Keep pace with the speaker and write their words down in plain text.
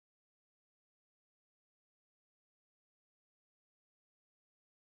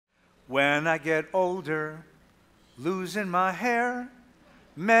when I get older, losing my hair,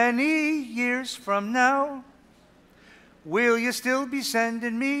 many years from now, will you still be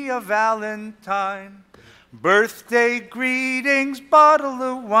sending me a Valentine? Birthday greetings, bottle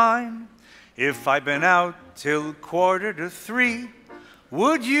of wine. If I've been out till 2:45,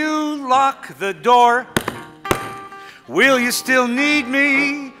 would you lock the door? Will you still need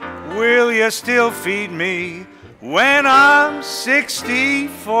me? Will you still feed me when I'm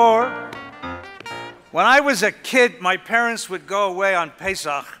 64? When I was a kid, my parents would go away on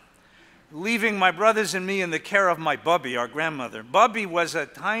Pesach, leaving my brothers and me in the care of my Bubby, our grandmother. Bubby was a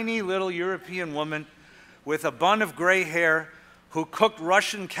tiny little European woman with a bun of gray hair who cooked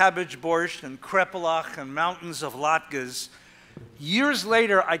Russian cabbage borscht and krepelach and mountains of latkes. Years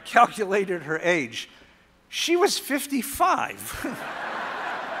later, I calculated her age. She was 55.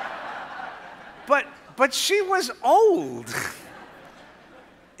 But she was old.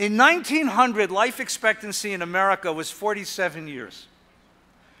 In 1900, life expectancy in America was 47 years.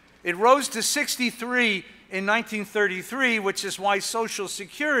 It rose to 63 in 1933, which is why Social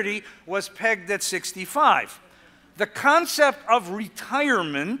Security was pegged at 65. The concept of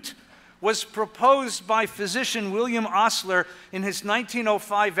retirement was proposed by physician William Osler in his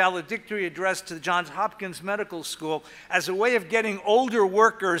 1905 valedictory address to the Johns Hopkins Medical School as a way of getting older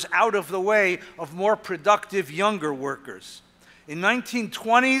workers out of the way of more productive younger workers. In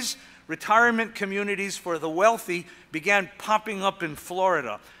 1920s, retirement communities for the wealthy began popping up in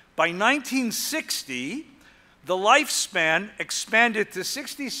Florida. By 1960, the lifespan expanded to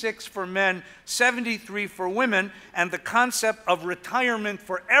 66 for men, 73 for women, and the concept of retirement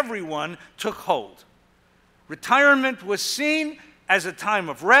for everyone took hold. Retirement was seen as a time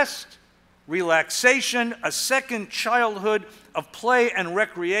of rest, relaxation, a second childhood of play and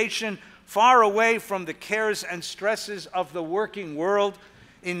recreation, far away from the cares and stresses of the working world.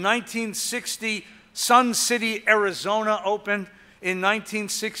 In 1960, Sun City, Arizona opened. In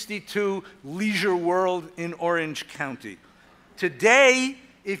 1962, Leisure World in Orange County. Today,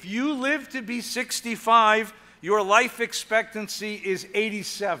 if you live to be 65, your life expectancy is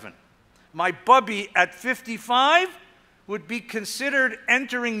 87. My Bubby at 55 would be considered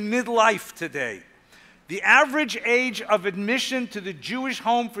entering midlife today. The average age of admission to the Jewish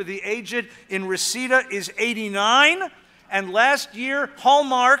Home for the Aged in Reseda is 89. And last year,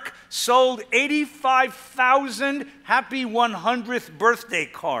 Hallmark sold 85,000 happy 100th birthday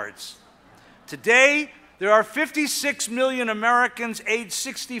cards. Today, there are 56 million Americans aged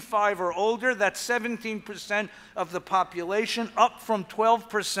 65 or older. That's 17% of the population, up from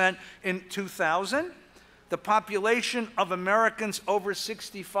 12% in 2000. The population of Americans over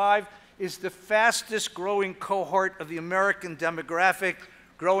 65 is the fastest growing cohort of the American demographic,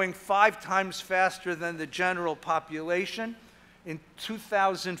 growing 5 times faster than the general population. In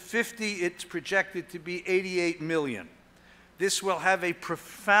 2050, it's projected to be 88 million. This will have a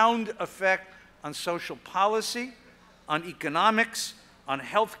profound effect on social policy, on economics, on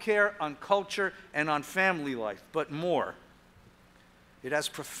healthcare, on culture, and on family life, but more. It has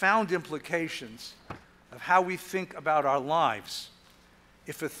profound implications of how we think about our lives.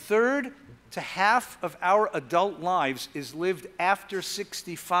 If a third to half of our adult lives is lived after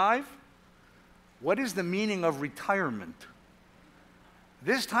 65, what is the meaning of retirement?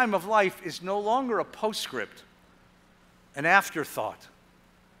 This time of life is no longer a postscript, an afterthought.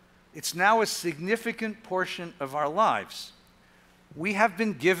 It's now a significant portion of our lives. We have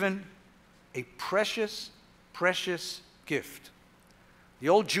been given a precious, precious gift. The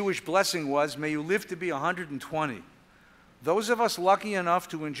old Jewish blessing was, may you live to be 120. Those of us lucky enough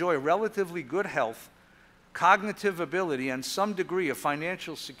to enjoy relatively good health, cognitive ability, and some degree of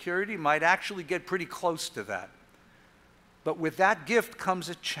financial security might actually get pretty close to that. But with that gift comes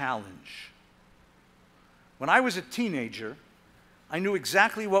a challenge. When I was a teenager, I knew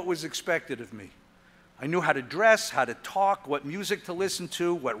exactly what was expected of me. I knew how to dress, how to talk, what music to listen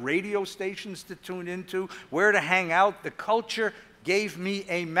to, what radio stations to tune into, where to hang out. The culture gave me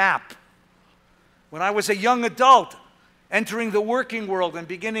a map. When I was a young adult, entering the working world and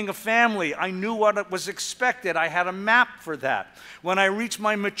beginning a family, I knew what was expected. I had a map for that. When I reached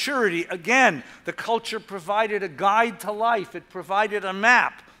my maturity, again, the culture provided a guide to life. It provided a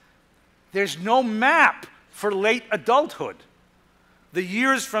map. There's no map for late adulthood, the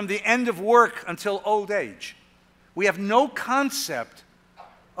years from the end of work until old age. We have no concept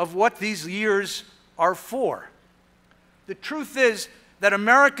of what these years are for. The truth is that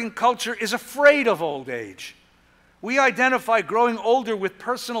American culture is afraid of old age. We identify growing older with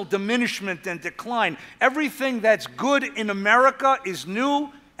personal diminishment and decline. Everything that's good in America is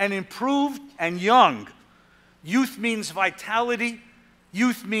new and improved and young. Youth means vitality,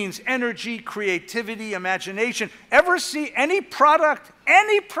 Youth means energy, creativity, imagination. Ever see any product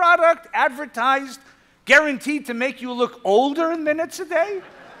advertised guaranteed to make you look older in minutes a day?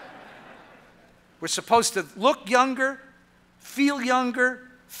 We're supposed to look younger, feel younger,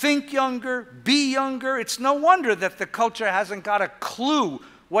 think younger, be younger. It's no wonder that the culture hasn't got a clue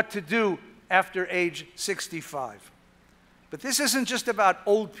what to do after age 65. But this isn't just about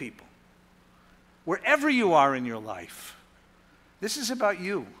old people. Wherever you are in your life, this is about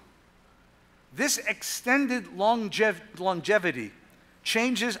you. This extended longevity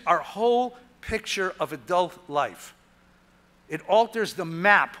changes our whole picture of adult life. It alters the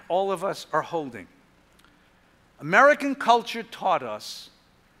map all of us are holding. American culture taught us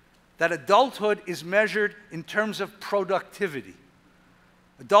that adulthood is measured in terms of productivity.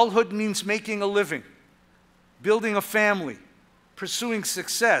 Adulthood means making a living, building a family, pursuing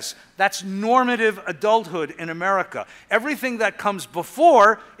success. That's normative adulthood in America. Everything that comes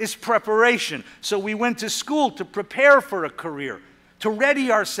before is preparation. So we went to school to prepare for a career, to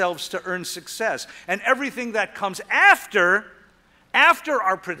ready ourselves to earn success. And everything that comes after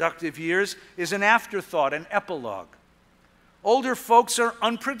our productive years is an afterthought, an epilogue. Older folks are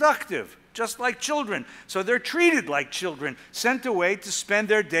unproductive, just like children. So they're treated like children, sent away to spend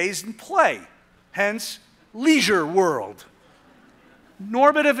their days in play. Hence, leisure world.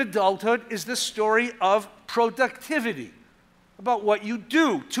 Normative adulthood is the story of productivity, about what you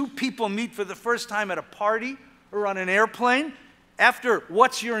do. Two people meet for the first time at a party or on an airplane. After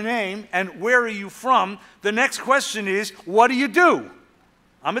what's your name and where are you from, the next question is, what do you do?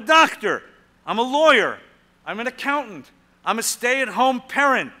 I'm a doctor. I'm a lawyer. I'm an accountant. I'm a stay-at-home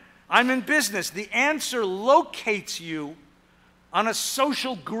parent. I'm in business. The answer locates you on a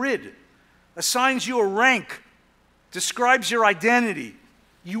social grid, assigns you a rank, describes your identity.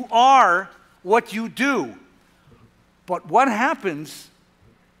 You are what you do. But what happens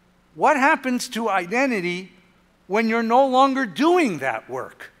to identity when you're no longer doing that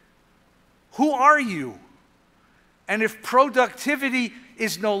work? Who are you? And if productivity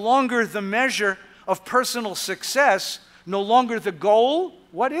is no longer the measure of personal success, no longer the goal,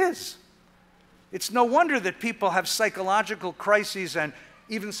 what is? It's no wonder that people have psychological crises and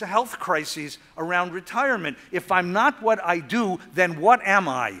even health crises around retirement. If I'm not what I do, then what am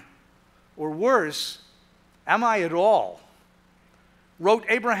I? Or worse, am I at all? Wrote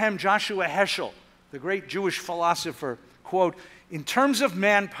Abraham Joshua Heschel, the great Jewish philosopher, quote, "In terms of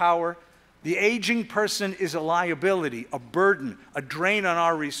manpower, the aging person is a liability, a burden, a drain on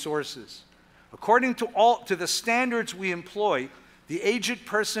our resources. According to the standards we employ, the aged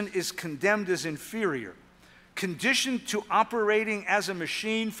person is condemned as inferior, conditioned to operating as a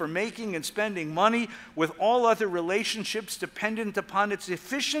machine for making and spending money with all other relationships dependent upon its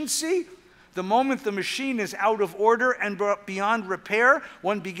efficiency. The moment the machine is out of order and beyond repair,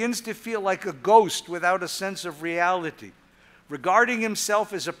 one begins to feel like a ghost without a sense of reality. Regarding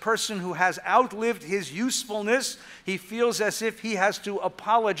himself as a person who has outlived his usefulness, he feels as if he has to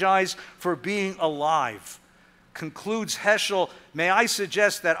apologize for being alive." Concludes Heschel, "May I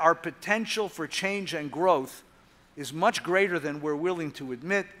suggest that our potential for change and growth is much greater than we're willing to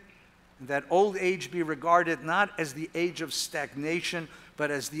admit, and that old age be regarded not as the age of stagnation, but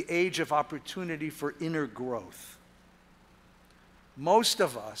as the age of opportunity for inner growth." Most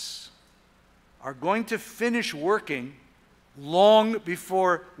of us are going to finish working long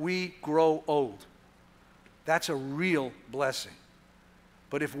before we grow old. That's a real blessing.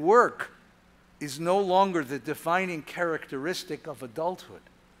 But if work is no longer the defining characteristic of adulthood,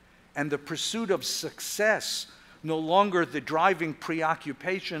 and the pursuit of success no longer the driving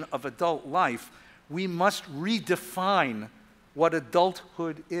preoccupation of adult life, we must redefine what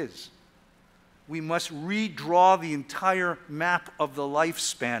adulthood is. We must redraw the entire map of the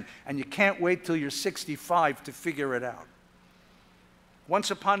lifespan, and you can't wait till you're 65 to figure it out.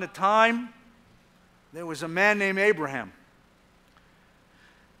 Once upon a time, there was a man named Abraham.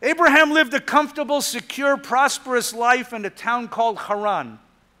 Abraham lived a comfortable, secure, prosperous life in a town called Haran.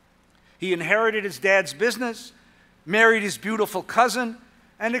 He inherited his dad's business, married his beautiful cousin,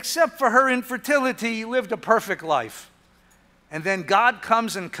 and except for her infertility, he lived a perfect life. And then God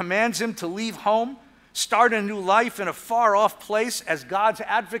comes and commands him to leave home, start a new life in a far-off place as God's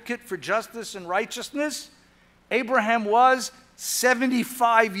advocate for justice and righteousness. Abraham was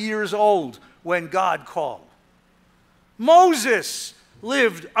 75 years old when God called. Moses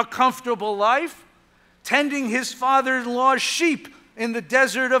lived a comfortable life, tending his father-in-law's sheep in the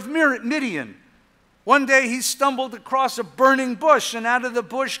desert of Midian. One day he stumbled across a burning bush, and out of the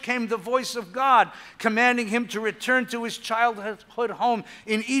bush came the voice of God, commanding him to return to his childhood home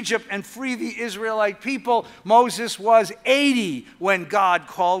in Egypt and free the Israelite people. Moses was 80 when God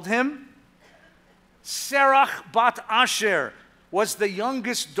called him. Serach bat Asher was the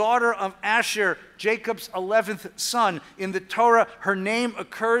youngest daughter of Asher, Jacob's 11th son. In the Torah, her name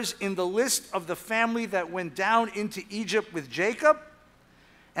occurs in the list of the family that went down into Egypt with Jacob.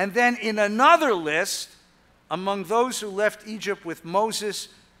 And then in another list, among those who left Egypt with Moses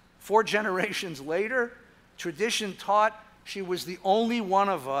 4 generations later, tradition taught she was the only one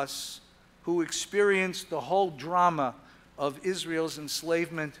of us who experienced the whole drama of Israel's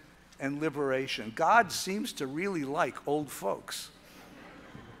enslavement and liberation. God seems to really like old folks.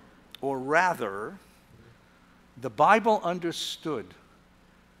 Or rather, the Bible understood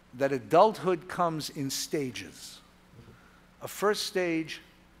that adulthood comes in stages. A first stage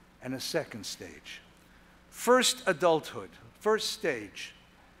and a second stage. First adulthood, first stage,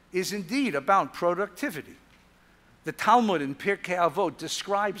 is indeed about productivity. The Talmud in Pirkei Avot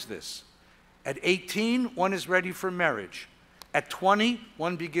describes this. At 18, one is ready for marriage. At 20,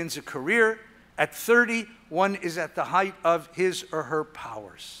 one begins a career. At 30, one is at the height of his or her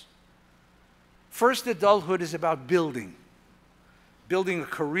powers. First adulthood is about building a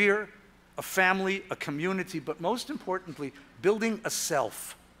career, a family, a community, but most importantly, building a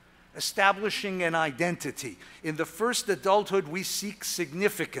self, establishing an identity. In the first adulthood, we seek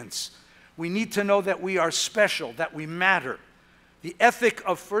significance. We need to know that we are special, that we matter. The ethic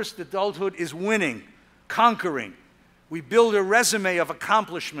of first adulthood is winning, conquering. We build a resume of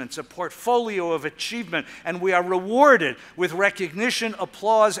accomplishments, a portfolio of achievement, and we are rewarded with recognition,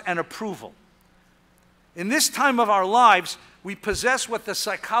 applause, and approval. In this time of our lives, we possess what the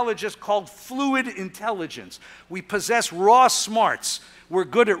psychologists called fluid intelligence. We possess raw smarts. We're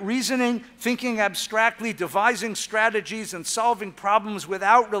good at reasoning, thinking abstractly, devising strategies, and solving problems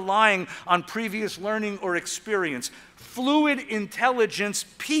without relying on previous learning or experience. Fluid intelligence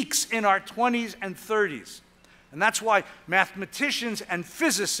peaks in our 20s and 30s. And that's why mathematicians and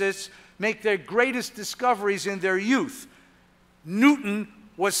physicists make their greatest discoveries in their youth. Newton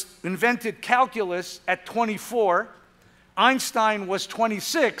invented calculus at 24. Einstein was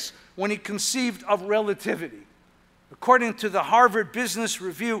 26 when he conceived of relativity. According to the Harvard Business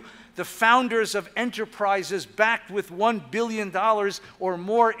Review, the founders of enterprises backed with $1 billion or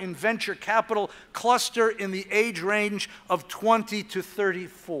more in venture capital cluster in the age range of 20 to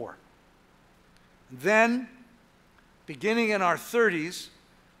 34. Then, beginning in our 30s,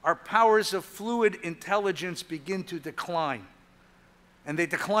 our powers of fluid intelligence begin to decline. And they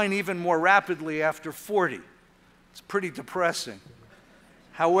decline even more rapidly after 40. It's pretty depressing.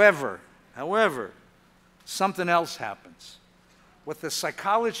 However, something else happens. What the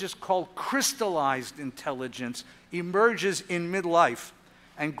psychologists call crystallized intelligence emerges in midlife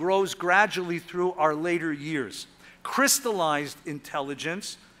and grows gradually through our later years. Crystallized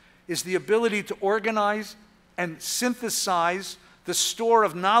intelligence is the ability to organize and synthesize the store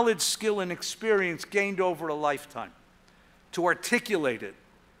of knowledge, skill, and experience gained over a lifetime, to articulate it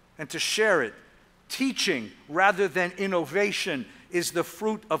and to share it. Teaching rather than innovation is the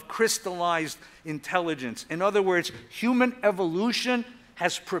fruit of crystallized intelligence. In other words, human evolution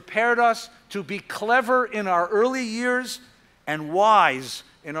has prepared us to be clever in our early years and wise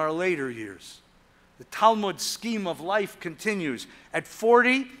in our later years. The Talmud scheme of life continues. At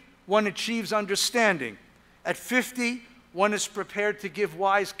 40, one achieves understanding. At 50, one is prepared to give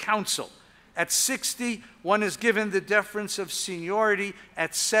wise counsel. At 60, one is given the deference of seniority.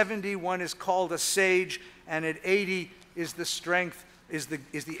 At 70, one is called a sage. And at 80 is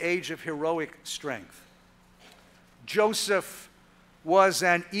the age of heroic strength. Joseph was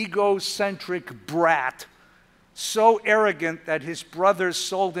an egocentric brat, so arrogant that his brothers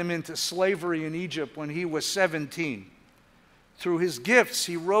sold him into slavery in Egypt when he was 17. Through his gifts,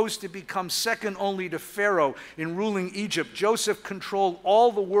 he rose to become second only to Pharaoh in ruling Egypt. Joseph controlled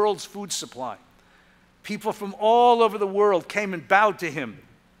all the world's food supply. People from all over the world came and bowed to him.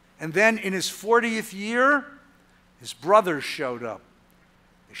 And then in his 40th year, his brothers showed up.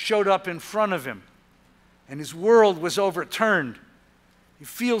 They showed up in front of him, and his world was overturned. He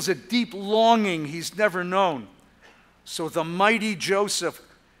feels a deep longing he's never known. So the mighty Joseph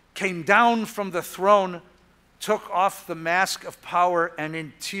came down from the throne, took off the mask of power, and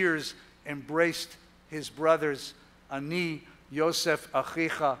in tears embraced his brothers. Ani Yosef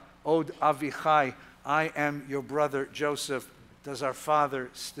Achicha Od Avichai. I am your brother Joseph. Does our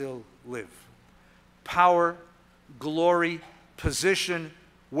father still live? Power, glory, position,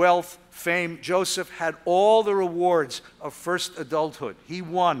 wealth, fame. Joseph had all the rewards of first adulthood. He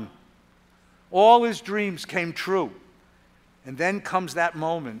won. All his dreams came true. And then comes that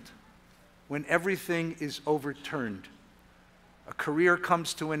moment when everything is overturned. A career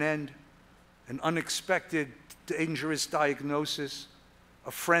comes to an end, an unexpected, dangerous diagnosis,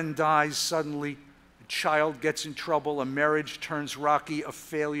 a friend dies suddenly, a child gets in trouble, a marriage turns rocky, a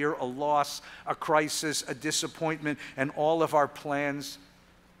failure, a loss, a crisis, a disappointment, and all of our plans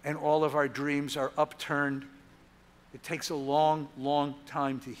and all of our dreams are upturned. It takes a long, long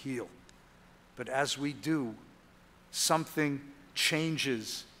time to heal. But as we do, something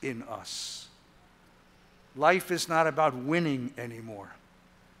changes in us. Life is not about winning anymore.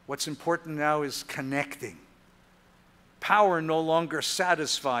 What's important now is connecting. Power no longer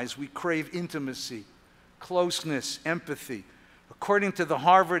satisfies. We crave intimacy, closeness, empathy. According to the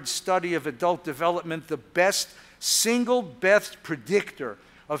Harvard study of adult development, the single best predictor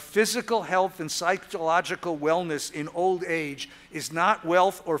of physical health and psychological wellness in old age is not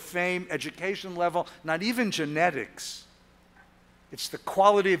wealth or fame, education level, not even genetics. It's the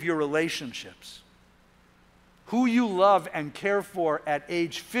quality of your relationships. Who you love and care for at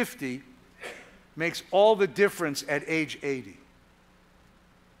age 50 makes all the difference at age 80.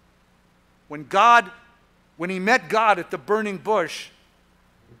 When he met God at the burning bush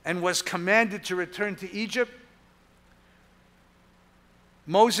and was commanded to return to Egypt,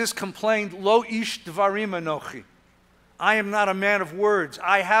 Moses complained, Lo ish dvarim anochi. I am not a man of words.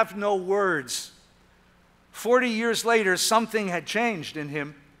 I have no words. 40 years later, something had changed in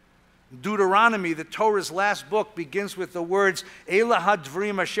him. Deuteronomy, the Torah's last book, begins with the words, Elah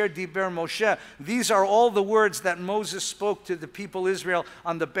hadvrim asher diber Moshe. These are all the words that Moses spoke to the people of Israel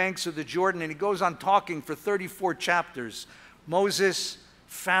on the banks of the Jordan, and he goes on talking for 34 chapters. Moses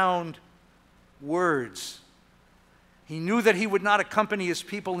found words. He knew that he would not accompany his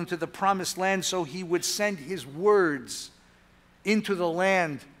people into the promised land, so he would send his words into the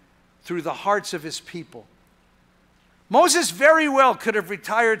land through the hearts of his people. Moses very well could have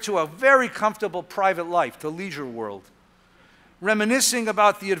retired to a very comfortable private life, the leisure world, reminiscing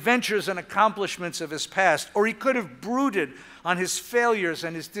about the adventures and accomplishments of his past, or he could have brooded on his failures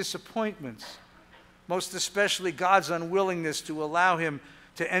and his disappointments, most especially God's unwillingness to allow him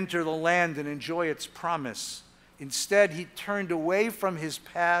to enter the land and enjoy its promise. Instead, he turned away from his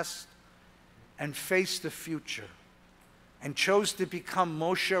past and faced the future and chose to become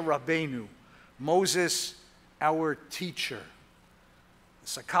Moshe Rabbeinu, Moses, our teacher. The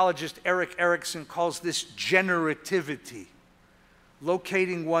psychologist Erik Erikson calls this generativity,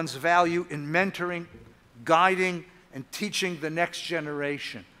 locating one's value in mentoring, guiding, and teaching the next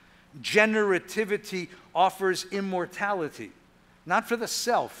generation. Generativity offers immortality, not for the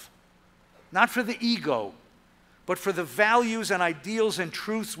self, not for the ego, but for the values and ideals and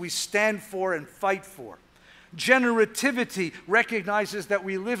truths we stand for and fight for. Generativity recognizes that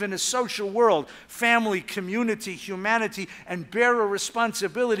we live in a social world, family, community, humanity, and bear a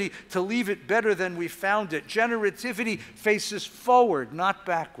responsibility to leave it better than we found it. Generativity faces forward, not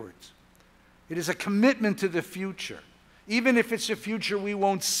backwards. It is a commitment to the future, even if it's a future we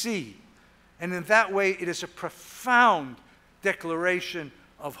won't see. And in that way, it is a profound declaration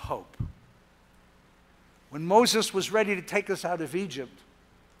of hope. When Moses was ready to take us out of Egypt,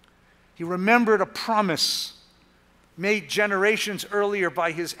 he remembered a promise made generations earlier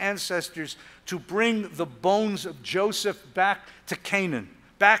by his ancestors to bring the bones of Joseph back to Canaan,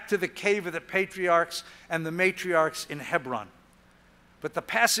 back to the cave of the patriarchs and the matriarchs in Hebron. But the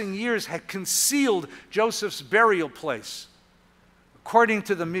passing years had concealed Joseph's burial place. According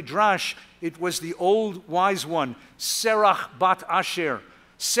to the Midrash, it was the old wise one, Serach bat Asher,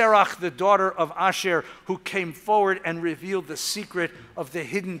 Serach, the daughter of Asher, who came forward and revealed the secret of the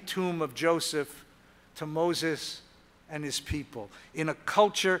hidden tomb of Joseph to Moses and his people. In a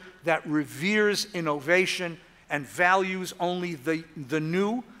culture that reveres innovation and values only the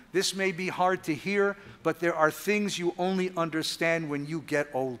new, this may be hard to hear, but there are things you only understand when you get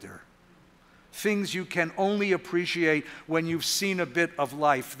older. Things you can only appreciate when you've seen a bit of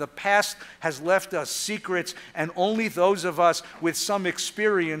life. The past has left us secrets, and only those of us with some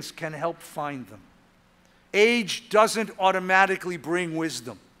experience can help find them. Age doesn't automatically bring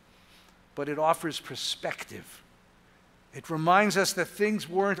wisdom, but it offers perspective. It reminds us that things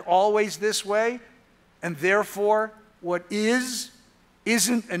weren't always this way, and therefore what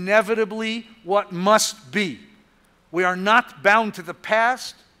isn't inevitably what must be. We are not bound to the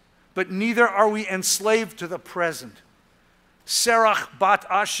past, but neither are we enslaved to the present. Serach bat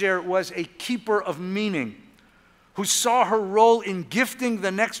Asher was a keeper of meaning who saw her role in gifting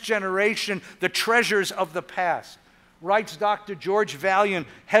the next generation the treasures of the past. Writes Dr. George Valiant,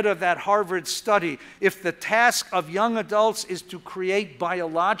 head of that Harvard study, if the task of young adults is to create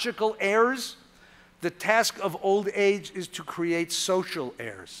biological heirs, The task of old age is to create social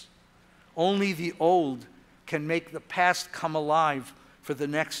heirs. Only the old can make the past come alive for the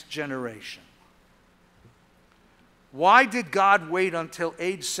next generation. Why did God wait until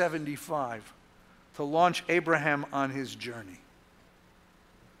age 75 to launch Abraham on his journey?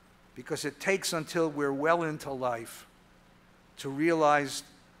 Because it takes until we're well into life to realize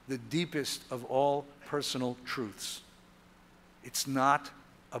the deepest of all personal truths. It's not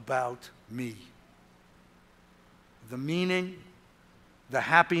about me. The meaning, the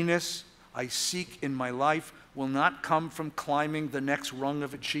happiness I seek in my life will not come from climbing the next rung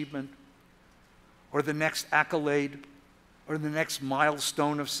of achievement, or the next accolade, or the next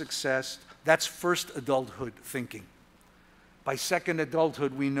milestone of success. That's first adulthood thinking. By second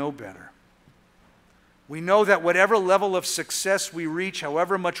adulthood, we know better. We know that whatever level of success we reach,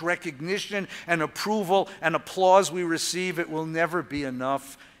 however much recognition and approval and applause we receive, it will never be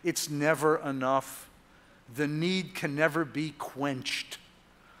enough. It's never enough. The need can never be quenched.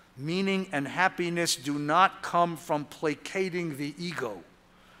 Meaning and happiness do not come from placating the ego,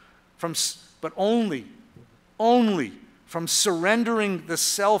 but only from surrendering the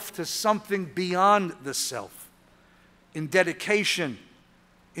self to something beyond the self, in dedication,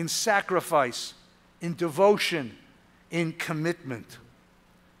 in sacrifice, in devotion, in commitment.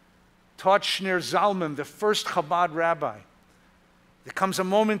 Taught Shneur Zalman, the first Chabad rabbi, there comes a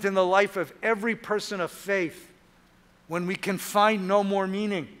moment in the life of every person of faith when we can find no more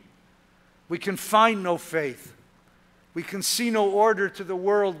meaning. We can find no faith. We can see no order to the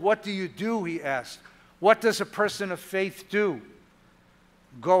world. What do you do, he asked. What does a person of faith do?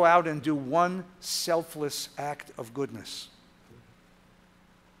 Go out and do one selfless act of goodness.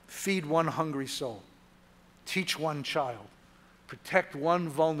 Feed one hungry soul. Teach one child. Protect one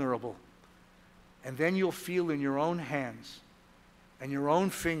vulnerable. And then you'll feel in your own hands and your own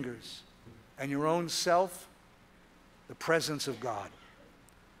fingers and your own self the presence of God.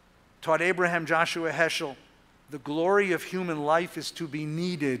 Taught Abraham Joshua Heschel, the glory of human life is to be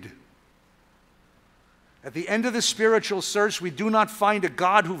needed. At the end of the spiritual search, we do not find a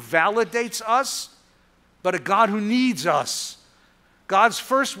God who validates us, but a God who needs us. God's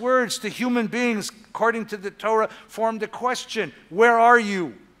first words to human beings, according to the Torah, formed a question: where are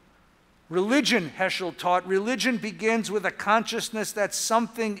you? Religion, Heschel taught, religion begins with a consciousness that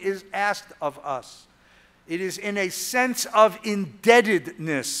something is asked of us. It is in a sense of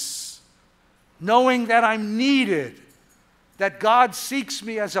indebtedness, knowing that I'm needed, that God seeks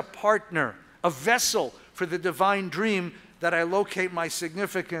me as a partner, a vessel for the divine dream, that I locate my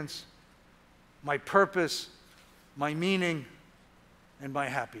significance, my purpose, my meaning, and my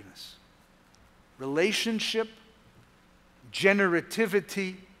happiness. Relationship,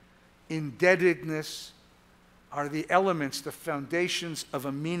 generativity, indebtedness are the elements, the foundations of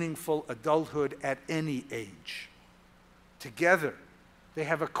a meaningful adulthood at any age. Together, they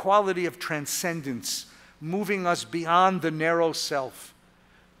have a quality of transcendence, moving us beyond the narrow self,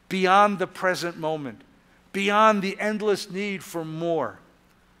 beyond the present moment, beyond the endless need for more.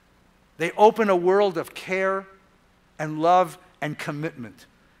 They open a world of care and love and commitment.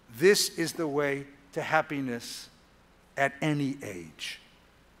 This is the way to happiness at any age.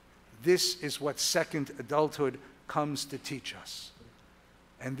 This is what second adulthood comes to teach us.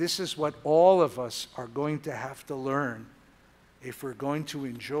 And this is what all of us are going to have to learn if we're going to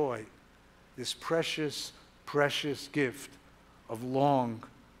enjoy this precious, precious gift of long,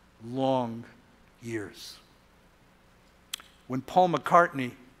 long years. When Paul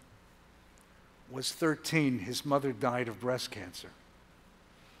McCartney was 13, his mother died of breast cancer.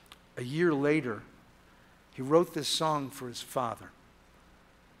 A year later, he wrote this song for his father,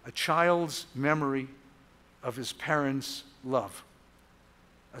 a child's memory of his parents' love,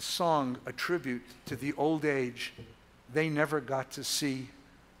 a song, a tribute to the old age they never got to see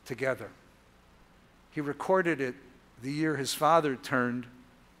together. He recorded it the year his father turned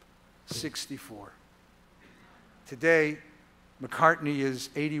 64. Today, McCartney is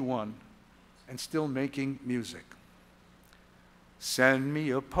 81 and still making music. Send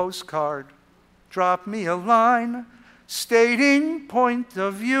me a postcard, drop me a line, stating point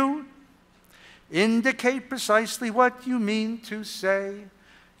of view. Indicate precisely what you mean to say.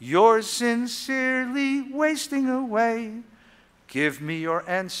 You're sincerely wasting away. Give me your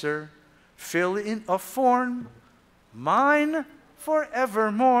answer, fill in a form, mine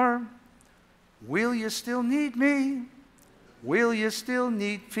forevermore. Will you still need me? Will you still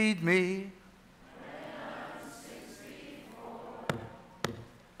feed me?